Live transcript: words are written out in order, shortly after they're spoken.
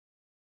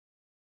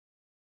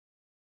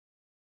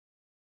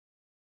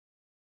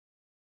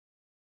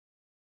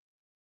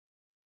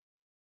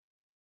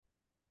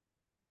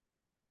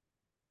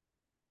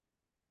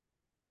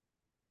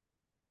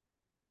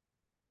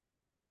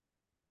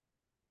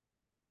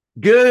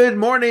Good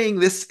morning.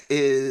 This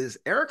is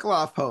Eric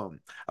Lofholm.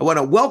 I want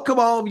to welcome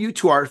all of you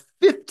to our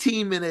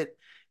 15-minute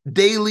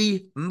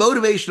daily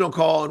motivational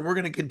call, and we're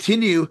going to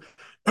continue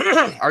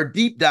our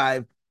deep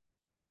dive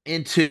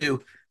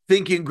into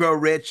Think and Grow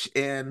Rich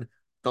and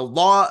the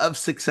Law of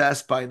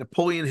Success by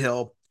Napoleon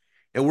Hill.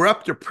 And we're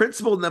up to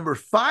principle number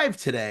 5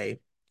 today,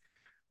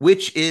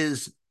 which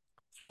is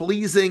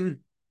pleasing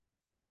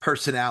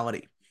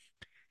personality.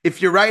 If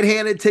you're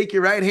right-handed, take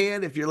your right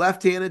hand. If you're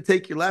left-handed,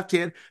 take your left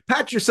hand.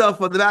 Pat yourself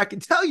on the back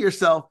and tell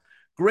yourself,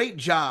 great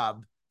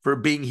job for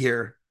being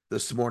here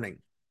this morning.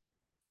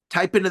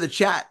 Type into the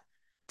chat,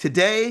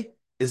 today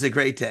is a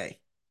great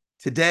day.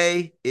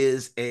 Today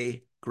is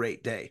a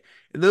great day.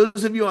 And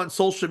those of you on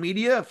social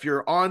media, if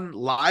you're on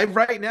live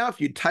right now,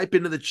 if you type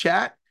into the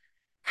chat,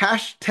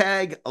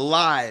 hashtag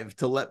live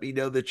to let me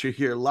know that you're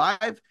here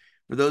live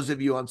for those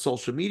of you on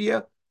social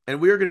media.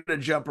 And we're going to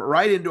jump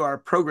right into our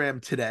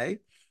program today.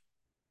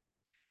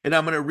 And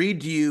I'm going to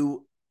read to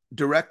you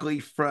directly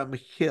from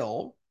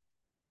Hill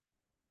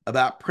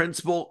about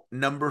principle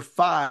number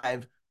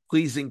 5,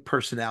 pleasing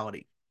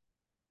personality.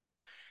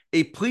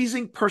 A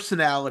pleasing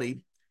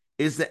personality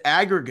is the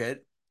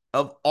aggregate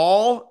of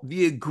all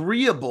the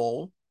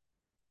agreeable,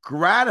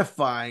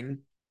 gratifying,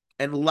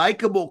 and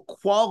likable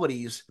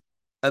qualities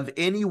of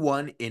any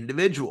one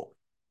individual.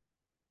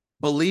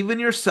 Believe in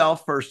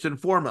yourself first and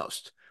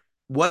foremost.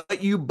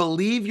 What you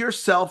believe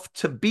yourself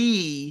to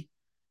be,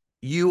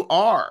 you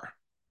are.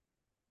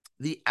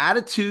 The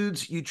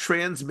attitudes you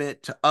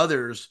transmit to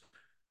others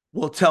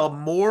will tell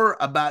more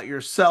about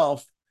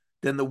yourself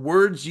than the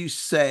words you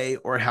say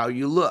or how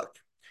you look.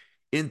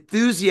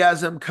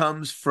 Enthusiasm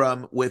comes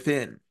from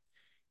within.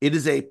 It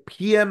is a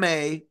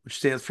PMA, which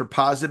stands for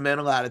positive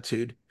mental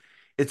attitude.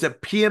 It's a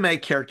PMA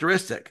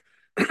characteristic.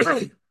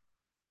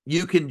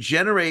 You can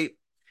generate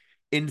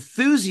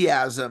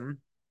enthusiasm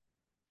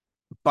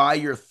by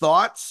your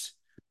thoughts,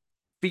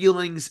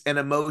 feelings, and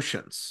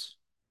emotions.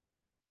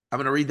 I'm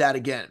going to read that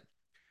again.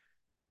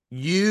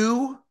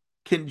 You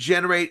can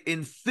generate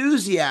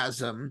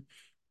enthusiasm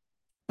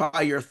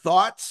by your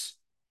thoughts,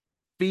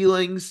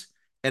 feelings,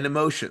 and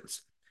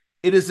emotions.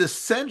 It is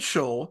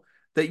essential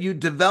that you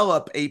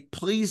develop a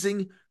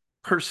pleasing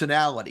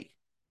personality,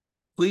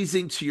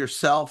 pleasing to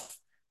yourself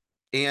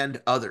and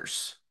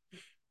others.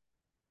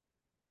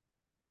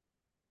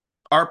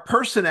 Our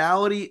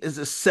personality is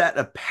a set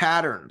of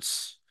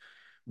patterns.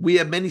 We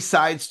have many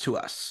sides to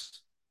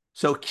us.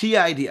 So, key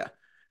idea,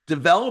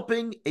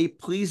 developing a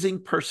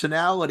pleasing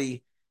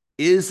personality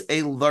is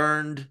a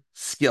learned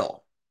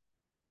skill.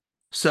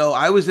 So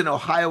I was in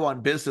Ohio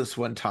on business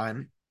one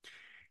time,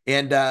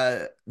 and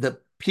the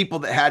people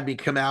that had me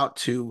come out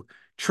to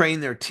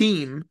train their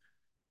team,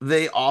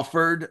 they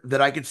offered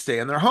that I could stay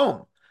in their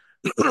home.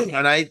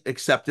 And I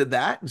accepted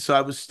that. And so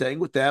I was staying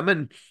with them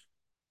and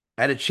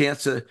had a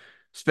chance to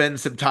spend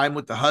some time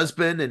with the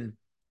husband. And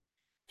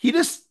he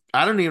just,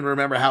 I don't even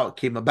remember how it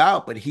came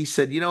about, but he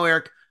said,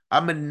 Eric,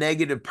 I'm a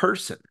negative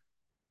person.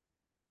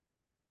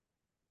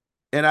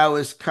 And I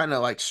was kind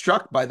of like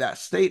struck by that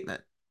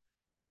statement.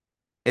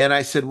 And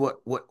I said,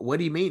 what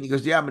do you mean? He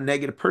goes, yeah, I'm a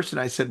negative person.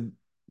 I said,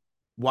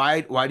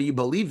 why do you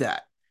believe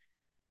that?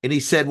 And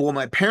he said, well,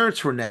 my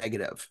parents were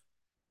negative.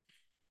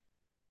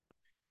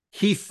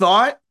 He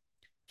thought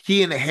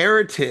he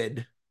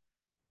inherited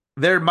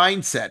their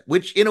mindset,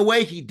 which in a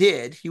way he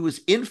did. He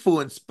was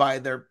influenced by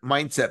their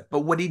mindset.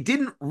 But what he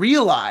didn't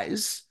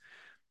realize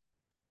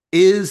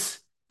is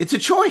it's a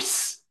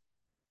choice.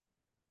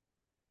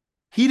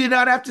 He did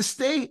not have to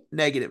stay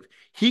negative.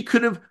 He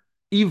could have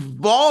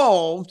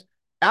evolved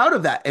out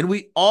of that. And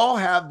we all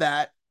have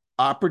that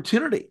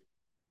opportunity.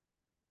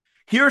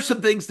 Here are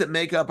some things that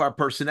make up our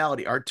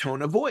personality: our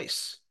tone of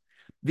voice,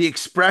 the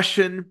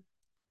expression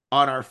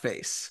on our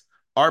face,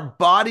 our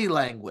body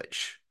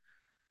language,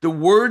 the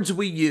words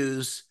we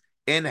use,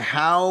 and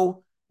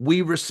how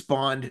we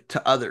respond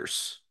to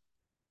others.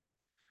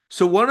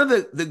 So one of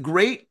the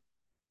great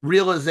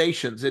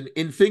realizations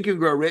in Think and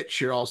Grow Rich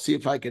here, I'll see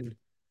if I can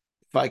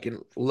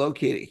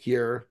locate it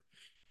here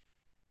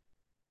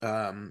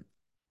um,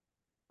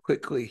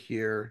 quickly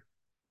here.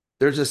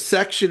 There's a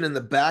section in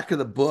the back of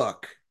the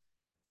book,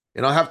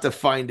 and I'll have to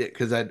find it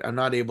because I'm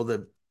not able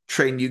to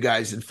train you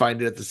guys and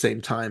find it at the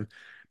same time.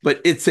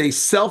 But it's a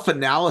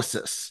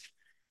self-analysis,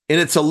 and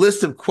it's a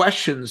list of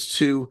questions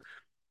to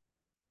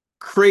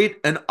create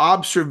an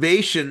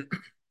observation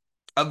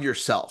of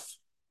yourself.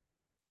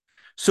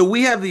 So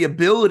we have the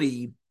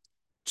ability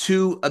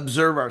to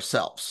observe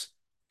ourselves.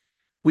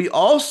 We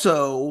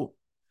also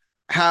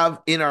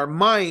have in our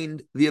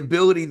mind the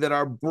ability that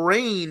our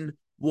brain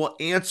will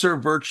answer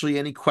virtually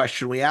any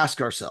question we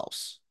ask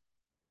ourselves.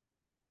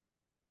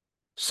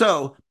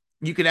 So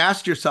you can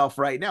ask yourself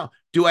right now,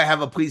 do I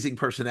have a pleasing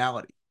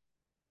personality?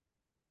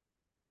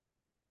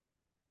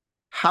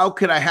 How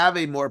could I have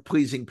a more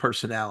pleasing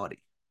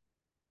personality?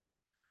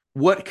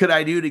 What could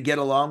I do to get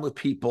along with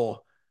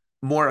people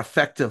more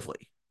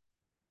effectively?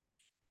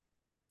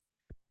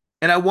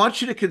 And I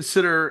want you to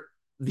consider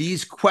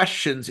these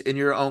questions in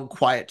your own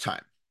quiet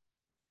time.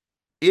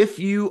 If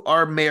you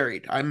are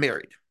married, I'm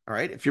married, all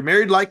right? If you're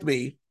married like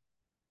me,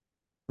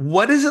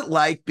 What is it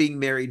like being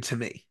married to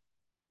me?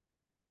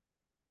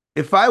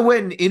 If I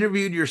went and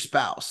interviewed your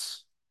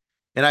spouse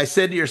and I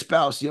said to your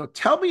spouse,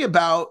 tell me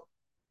about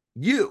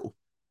you.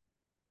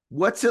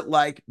 What's it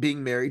like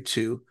being married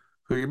to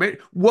who you're married?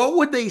 What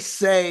would they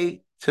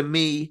say to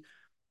me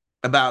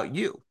about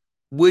you?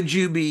 Would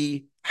you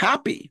be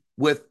happy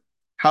with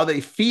how they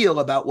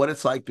feel about what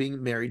it's like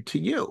being married to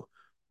you?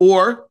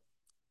 Or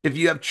if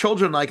you have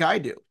children like I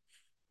do,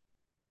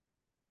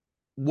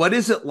 what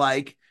is it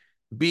like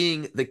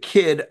being the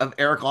kid of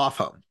Eric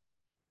Lofholm?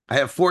 I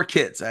have 4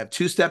 kids. I have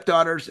 2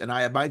 stepdaughters and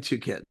I have my 2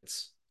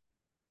 kids.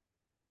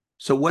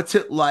 So what's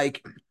it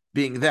like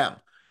being them?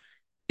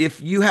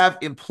 If you have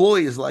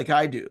employees like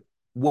I do,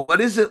 what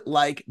is it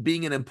like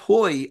being an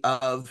employee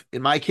of,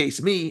 in my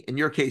case, me, in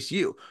your case,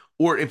 you?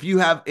 Or if you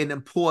have an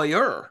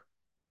employer,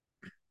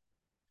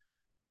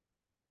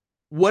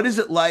 what is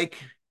it like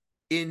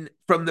in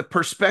from the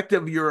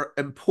perspective of your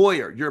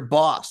employer, your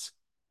boss,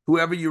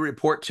 whoever you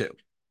report to?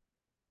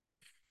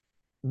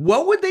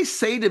 What would they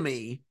say to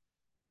me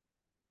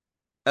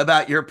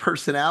about your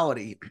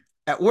personality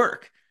at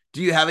work?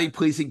 Do you have a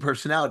pleasing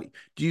personality?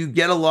 Do you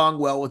get along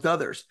well with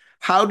others?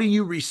 How do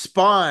you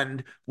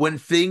respond when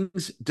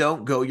things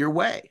don't go your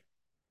way?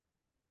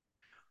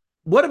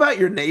 What about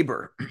your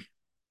neighbor?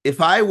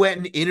 If I went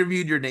and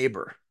interviewed your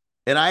neighbor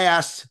and I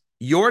asked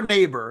your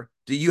neighbor,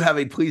 do you have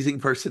a pleasing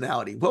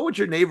personality? What would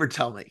your neighbor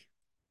tell me?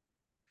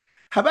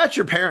 How about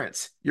your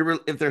parents?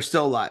 If they're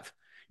still alive,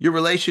 your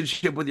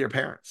relationship with your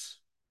parents.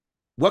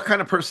 What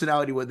kind of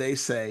personality would they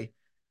say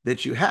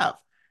that you have?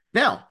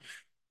 Now,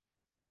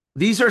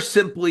 these are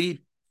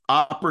simply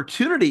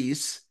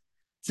opportunities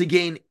to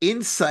gain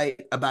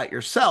insight about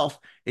yourself.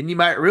 And you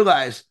might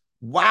realize,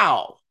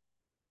 wow,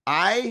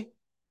 I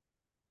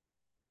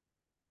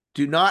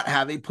do not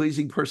have a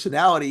pleasing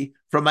personality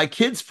from my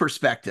kid's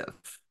perspective.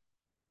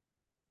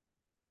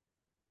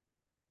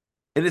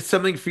 And it's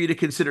something for you to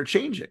consider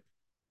changing.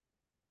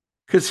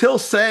 Because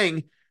Hill's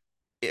saying,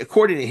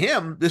 according to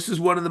him, this is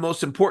one of the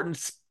most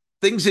important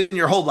things in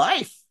your whole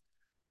life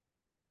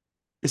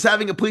is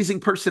having a pleasing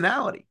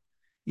personality.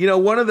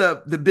 One of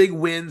the big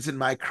wins in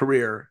my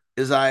career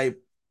is I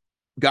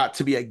got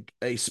to be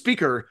a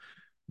speaker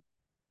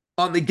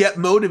on the Get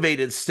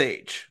Motivated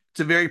stage.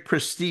 It's a very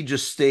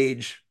prestigious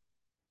stage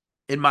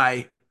in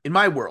my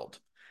world.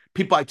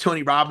 People like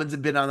Tony Robbins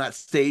have been on that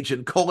stage,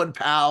 and Colin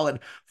Powell, and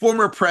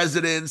former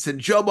presidents, and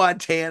Joe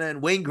Montana,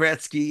 and Wayne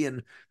Gretzky,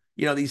 and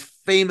these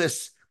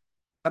famous,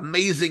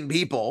 amazing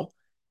people.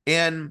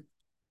 And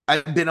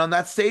I've been on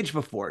that stage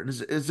before.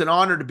 It's an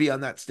honor to be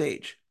on that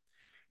stage.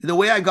 And the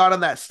way I got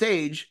on that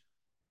stage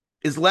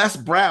is Les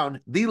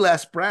Brown,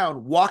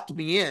 walked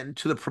me in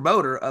to the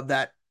promoter of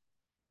that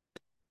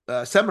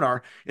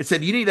seminar and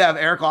said, "You need to have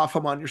Eric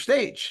Lofholm on your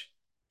stage."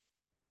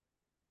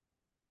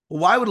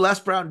 Well, why would Les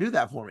Brown do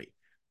that for me?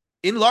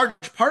 In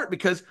large part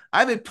because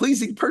I have a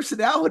pleasing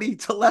personality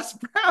to Les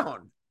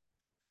Brown.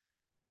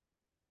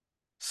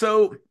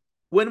 So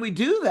when we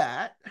do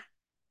that,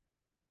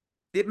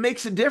 it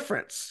makes a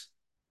difference.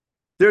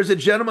 There's a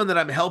gentleman that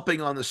I'm helping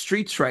on the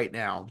streets right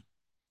now,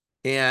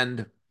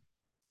 and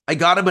I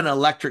got him an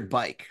electric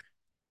bike.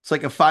 It's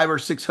like a $500 or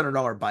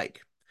 $600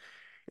 bike.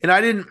 And I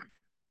didn't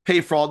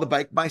pay for all the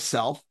bike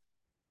myself.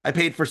 I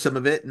paid for some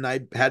of it, and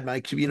I had my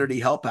community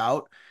help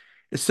out.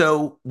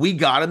 So we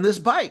got him this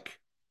bike.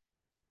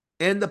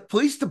 And the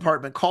police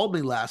department called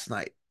me last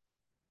night.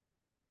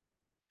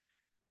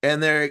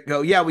 And they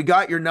go, "Yeah, we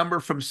got your number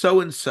from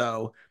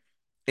so-and-so.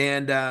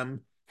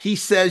 And he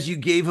says you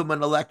gave him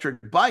an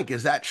electric bike.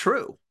 Is that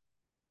true?"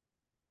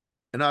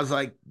 And I was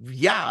like,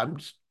 "Yeah, I'm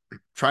just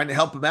trying to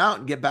help him out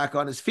and get back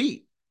on his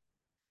feet."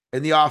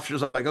 And the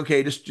officer's like,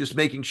 "Okay, just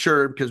making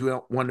sure, because we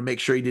don't want to make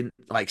sure he didn't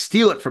like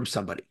steal it from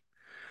somebody."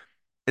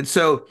 And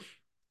so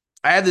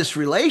I have this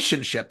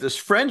relationship, this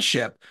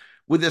friendship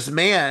with this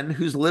man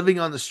who's living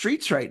on the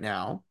streets right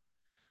now.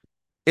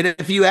 And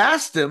if you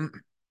asked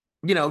him,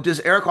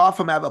 does Eric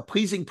Lofholm have a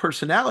pleasing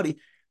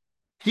personality?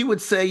 He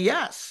would say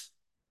yes.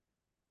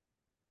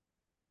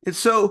 And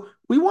so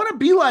we want to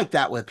be like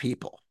that with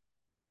people.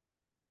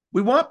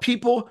 We want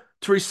people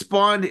to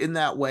respond in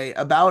that way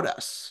about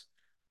us.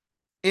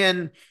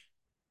 And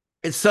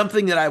it's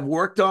something that I've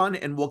worked on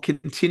and will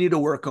continue to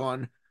work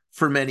on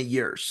for many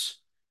years.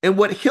 And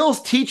what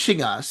Hill's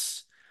teaching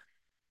us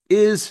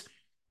is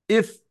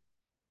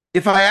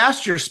if I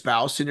asked your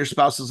spouse and your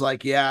spouse is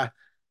like, "Yeah,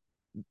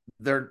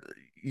 they're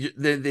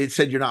they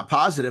said you're not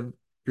positive,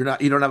 you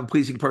don't have a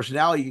pleasing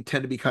personality, you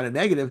tend to be kind of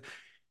negative."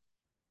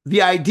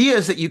 The idea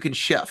is that you can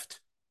shift.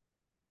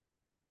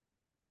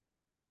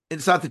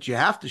 It's not that you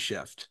have to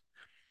shift.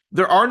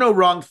 There are no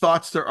wrong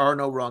thoughts, there are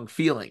no wrong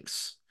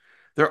feelings.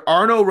 There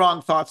are no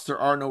wrong thoughts, there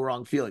are no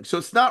wrong feelings. So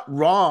it's not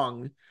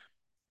wrong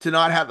to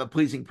not have a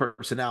pleasing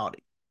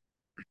personality.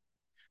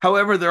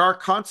 However, there are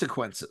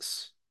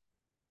consequences.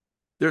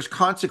 There's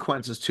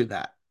consequences to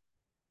that.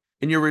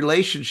 And your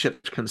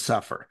relationships can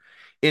suffer.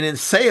 And in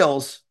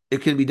sales,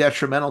 it can be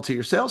detrimental to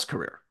your sales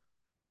career.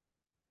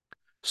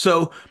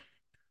 So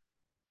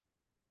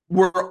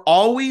we're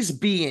always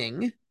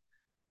being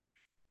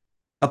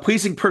A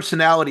pleasing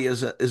personality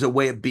is a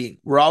way of being.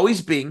 We're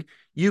always being.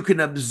 You can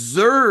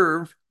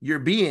observe your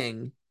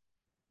being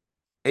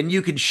and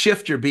you can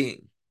shift your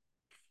being.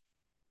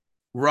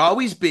 We're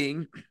always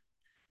being.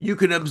 You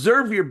can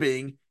observe your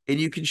being and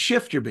you can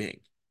shift your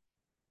being.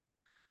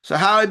 So,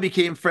 how I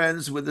became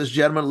friends with this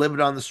gentleman living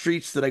on the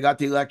streets that I got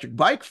the electric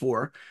bike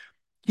for,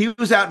 he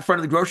was out in front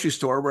of the grocery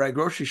store where I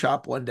grocery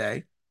shop one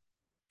day.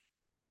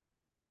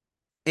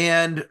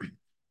 And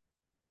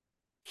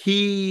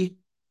he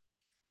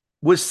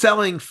was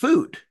selling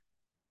food.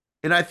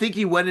 And I think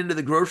he went into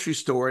the grocery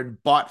store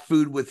and bought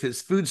food with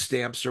his food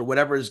stamps or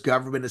whatever his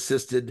government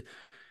assisted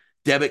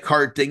debit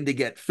card thing to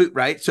get food,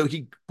 right? So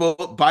he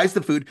buys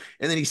the food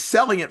and then he's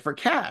selling it for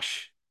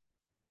cash.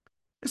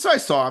 And so I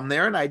saw him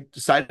there and I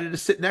decided to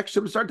sit next to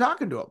him and start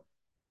talking to him,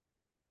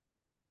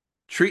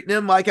 treating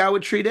him like I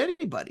would treat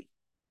anybody,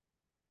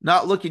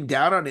 not looking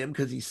down on him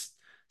because he's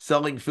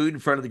selling food in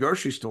front of the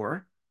grocery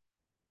store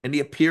and he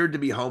appeared to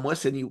be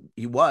homeless and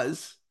he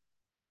was.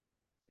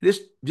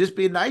 Just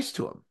being nice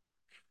to him.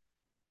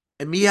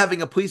 And me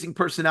having a pleasing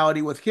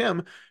personality with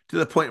him to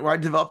the point where I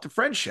developed a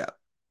friendship.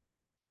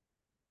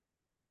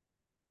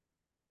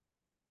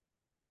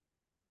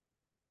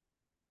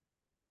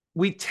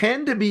 We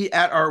tend to be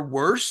at our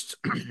worst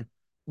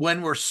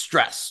when we're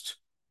stressed.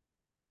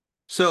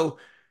 So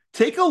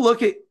take a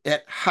look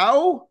at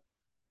how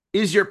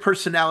is your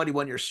personality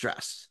when you're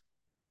stressed,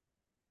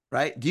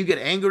 right? Do you get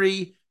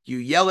angry? Do you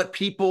yell at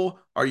people?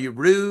 Are you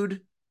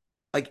rude?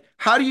 Like,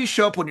 how do you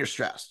show up when you're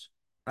stressed,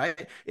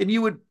 right? And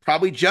you would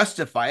probably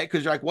justify it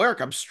because you're like, well, Eric,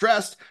 I'm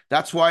stressed.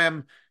 That's why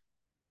I'm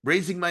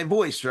raising my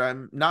voice or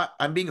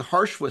I'm being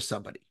harsh with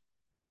somebody.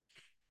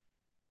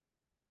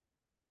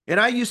 And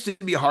I used to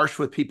be harsh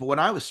with people when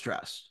I was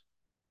stressed.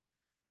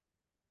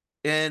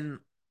 And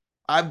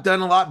I've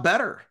done a lot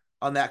better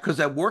on that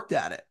because I've worked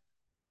at it.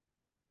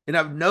 And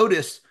I've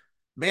noticed,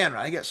 man,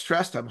 when I get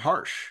stressed, I'm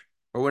harsh.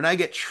 Or when I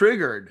get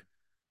triggered,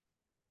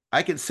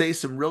 I can say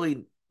some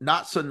really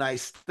not so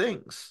nice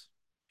things.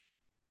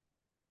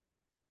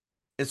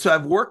 And so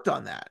I've worked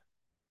on that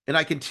and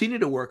I continue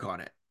to work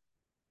on it.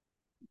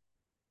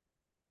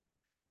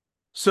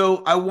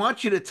 So I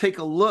want you to take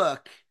a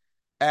look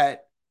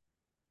at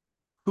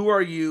who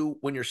are you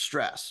when you're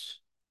stressed,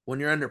 when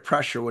you're under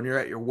pressure, when you're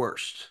at your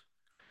worst,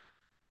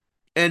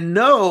 and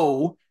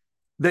know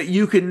that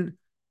you can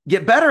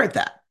get better at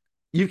that.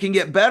 You can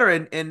get better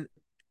and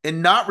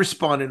not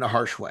respond in a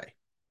harsh way.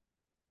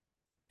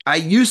 I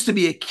used to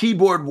be a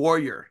keyboard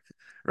warrior,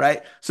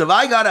 right? So if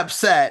I got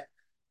upset,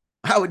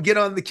 I would get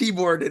on the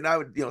keyboard and I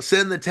would,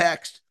 send the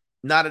text,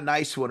 not a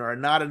nice one, or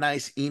not a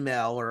nice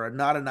email, or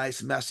not a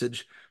nice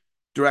message,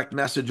 direct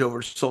message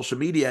over social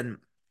media. And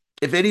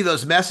if any of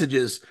those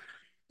messages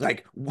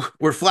like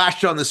were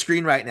flashed on the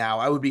screen right now,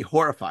 I would be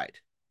horrified.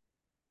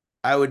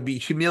 I would be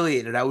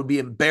humiliated. I would be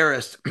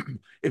embarrassed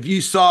if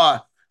you saw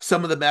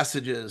some of the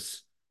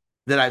messages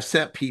that I've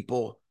sent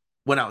people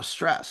when I was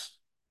stressed.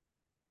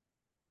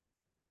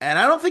 And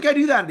I don't think I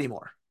do that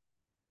anymore.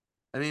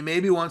 I mean,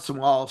 maybe once in a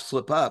while I'll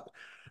slip up.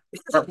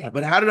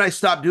 But how did I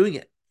stop doing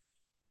it?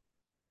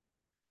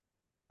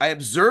 I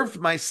observed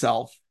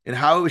myself and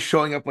how I was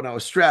showing up when I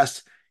was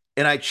stressed,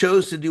 and I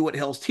chose to do what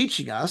Hill's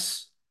teaching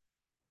us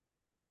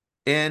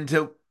and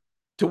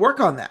to work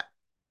on that.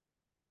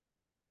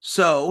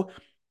 So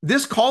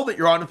this call that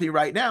you're on with me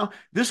right now,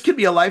 this could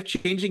be a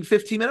life-changing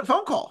 15-minute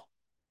phone call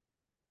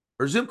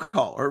or Zoom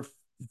call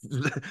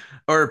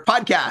or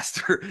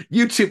podcast or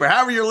YouTube or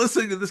however you're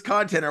listening to this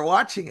content or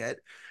watching it,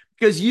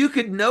 because you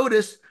could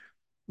notice,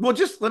 well,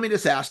 let me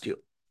just ask you,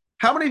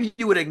 how many of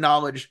you would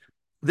acknowledge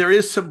there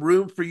is some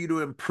room for you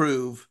to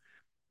improve,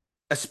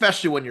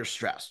 especially when you're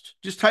stressed?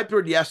 Just type the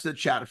word yes to the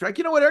chat. If you're like,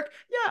 you know what, Eric?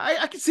 Yeah,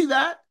 I can see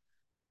that.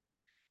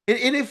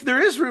 And if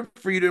there is room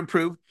for you to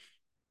improve,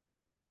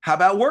 how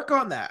about work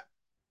on that?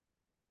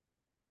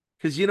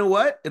 Because you know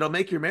what? It'll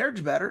make your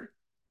marriage better.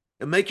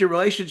 It'll make your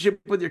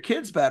relationship with your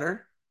kids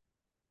better.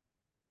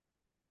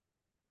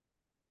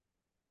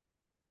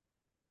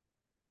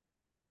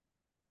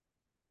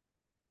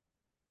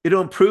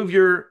 It'll improve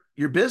your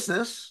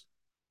business.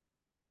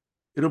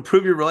 It'll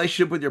improve your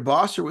relationship with your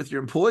boss or with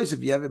your employees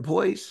if you have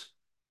employees,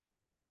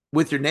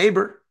 with your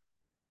neighbor.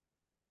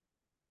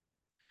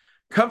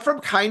 Come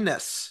from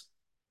kindness,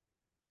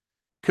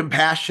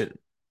 compassion,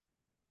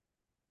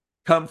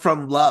 come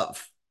from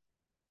love.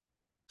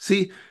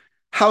 See,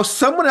 how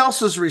someone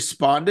else is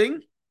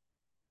responding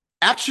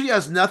actually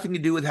has nothing to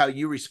do with how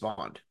you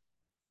respond.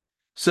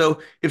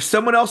 So if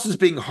someone else is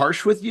being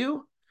harsh with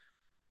you,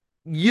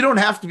 you don't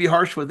have to be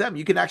harsh with them.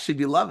 You can actually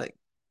be loving.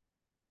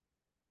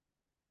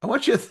 I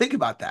want you to think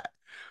about that.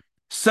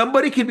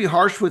 Somebody can be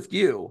harsh with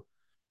you,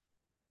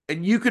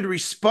 and you can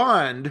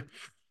respond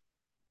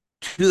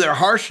to their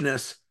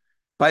harshness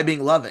by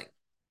being loving.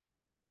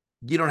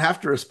 You don't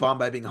have to respond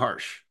by being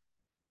harsh.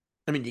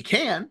 I mean, you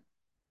can.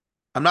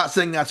 I'm not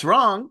saying that's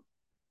wrong.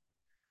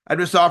 I'm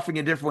just offering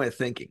a different way of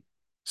thinking.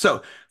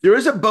 So there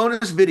is a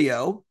bonus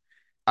video.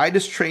 I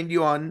just trained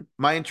you on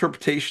my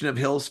interpretation of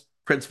Hill's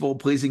principle of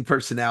pleasing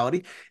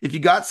personality. If you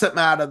got something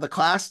out of the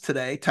class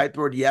today, type the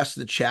word yes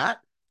in the chat.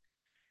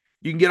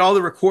 You can get all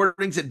the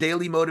recordings at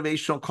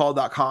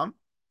dailymotivationalcall.com.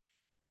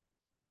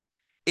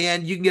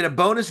 And you can get a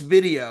bonus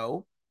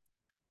video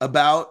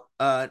about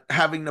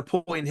having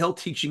Napoleon Hill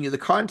teaching you the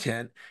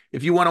content.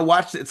 If you want to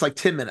watch it, it's like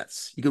 10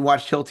 minutes. You can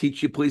watch Hill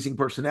teach you pleasing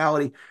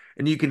personality,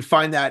 and you can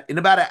find that in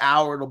about an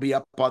hour. It'll be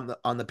up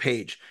on the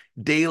page,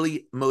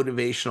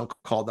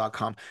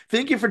 dailymotivationalcall.com.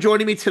 Thank you for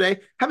joining me today.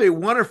 Have a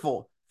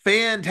wonderful,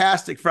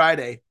 fantastic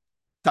Friday.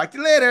 Talk to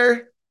you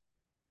later.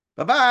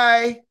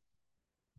 Bye-bye.